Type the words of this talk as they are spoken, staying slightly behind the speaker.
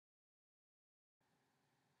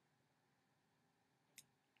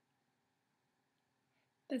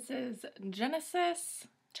This is Genesis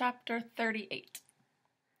chapter 38.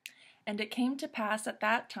 And it came to pass at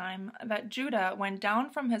that time that Judah went down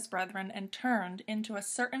from his brethren and turned into a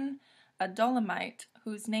certain Adullamite,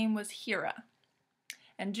 whose name was Hirah.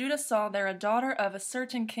 And Judah saw there a daughter of a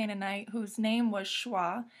certain Canaanite, whose name was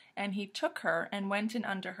Shuah, and he took her and went in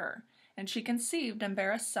unto her. And she conceived and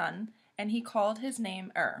bare a son, and he called his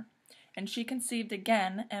name And she conceived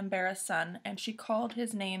again and bare a son, and she called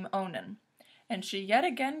his name Onan. And she yet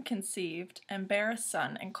again conceived, and bare a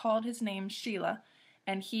son, and called his name Shelah,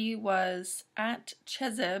 and he was at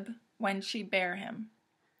Chezib when she bare him.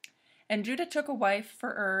 And Judah took a wife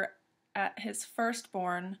for at his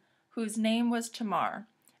firstborn, whose name was Tamar.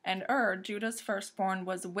 And Judah's firstborn,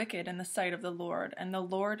 was wicked in the sight of the Lord, and the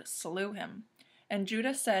Lord slew him. And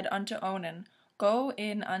Judah said unto Onan, Go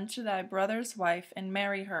in unto thy brother's wife, and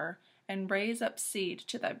marry her, and raise up seed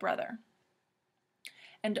to thy brother.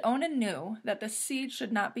 And Onan knew that the seed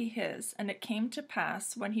should not be his, and it came to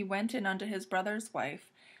pass, when he went in unto his brother's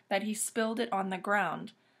wife, that he spilled it on the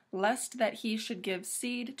ground, lest that he should give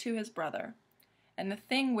seed to his brother. And the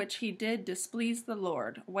thing which he did displeased the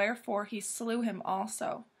Lord, wherefore he slew him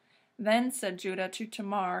also. Then said Judah to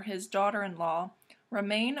Tamar his daughter-in-law,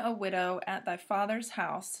 Remain a widow at thy father's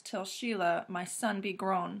house, till Shelah my son be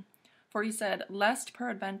grown. For he said, Lest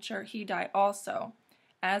peradventure he die also,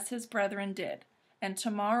 as his brethren did. And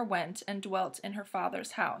Tamar went and dwelt in her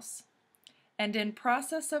father's house. And in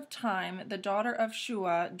process of time the daughter of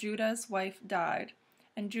Shuah, Judah's wife, died.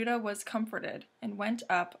 And Judah was comforted, and went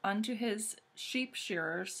up unto his sheep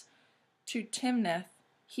shearers to Timnath,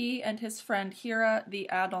 he and his friend Hirah the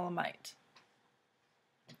Adullamite.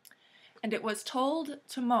 And it was told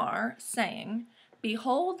Tamar, saying,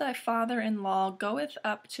 Behold, thy father-in-law goeth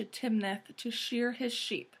up to Timnath to shear his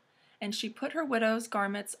sheep. And she put her widow's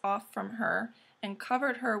garments off from her, and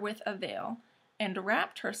covered her with a veil, and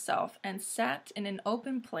wrapped herself, and sat in an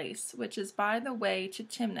open place, which is by the way to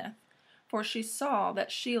Timnath. For she saw that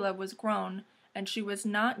Shelah was grown, and she was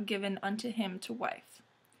not given unto him to wife.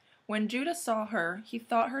 When Judah saw her, he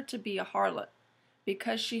thought her to be a harlot,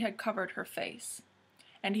 because she had covered her face.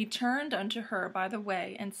 And he turned unto her by the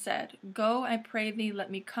way, and said, Go, I pray thee, let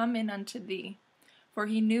me come in unto thee. For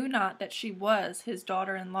he knew not that she was his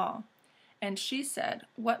daughter-in-law. And she said,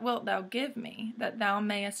 What wilt thou give me, that thou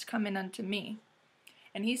mayest come in unto me?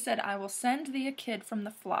 And he said, I will send thee a kid from the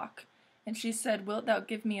flock. And she said, Wilt thou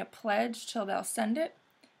give me a pledge till thou send it?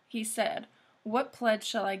 He said, What pledge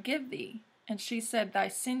shall I give thee? And she said, Thy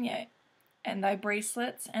signet, and thy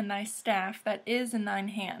bracelets, and thy staff that is in thine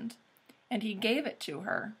hand. And he gave it to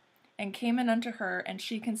her, and came in unto her, and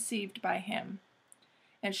she conceived by him.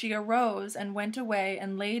 And she arose, and went away,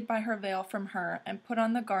 and laid by her veil from her, and put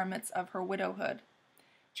on the garments of her widowhood.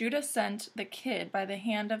 Judah sent the kid by the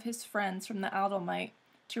hand of his friends from the Adullamite,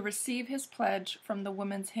 to receive his pledge from the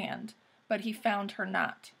woman's hand, but he found her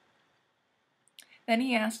not. Then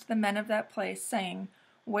he asked the men of that place, saying,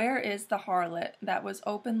 Where is the harlot that was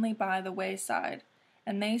openly by the wayside?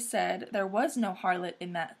 And they said, There was no harlot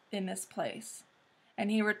in this place.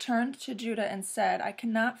 And he returned to Judah and said, I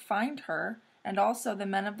cannot find her. And also the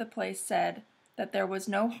men of the place said that there was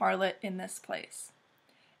no harlot in this place.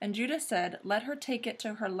 And Judah said, Let her take it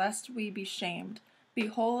to her, lest we be shamed.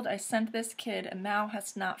 Behold, I sent this kid, and thou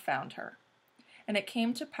hast not found her. And it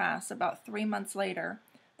came to pass about 3 months later,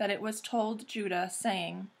 that it was told Judah,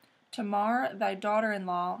 saying, Tamar thy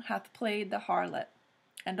daughter-in-law hath played the harlot.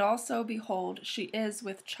 And also, behold, she is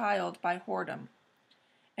with child by whoredom.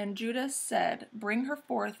 And Judah said, Bring her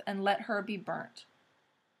forth, and let her be burnt.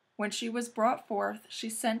 When she was brought forth, she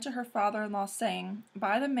sent to her father-in-law, saying,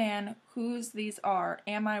 By the man whose these are,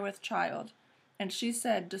 am I with child? And she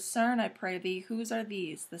said, Discern, I pray thee, whose are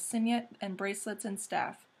these, the signet and bracelets and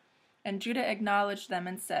staff? And Judah acknowledged them,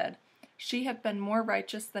 and said, She hath been more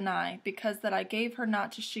righteous than I, because that I gave her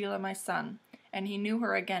not to Shelah my son. And he knew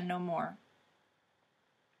her again no more.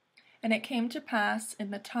 And it came to pass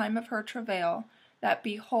in the time of her travail, that,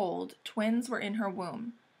 behold, twins were in her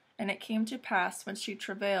womb. And it came to pass, when she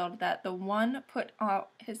travailed, that the one put out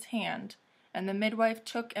his hand, and the midwife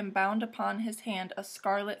took and bound upon his hand a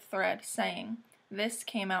scarlet thread, saying, This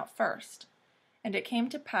came out first. And it came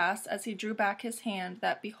to pass, as he drew back his hand,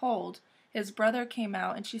 that, behold, his brother came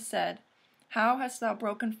out, and she said, How hast thou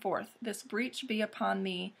broken forth? This breach be upon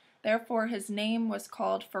thee. Therefore his name was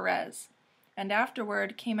called Pharez. And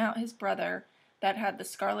afterward came out his brother, that had the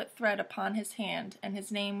scarlet thread upon his hand, and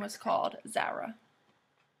his name was called Zarah.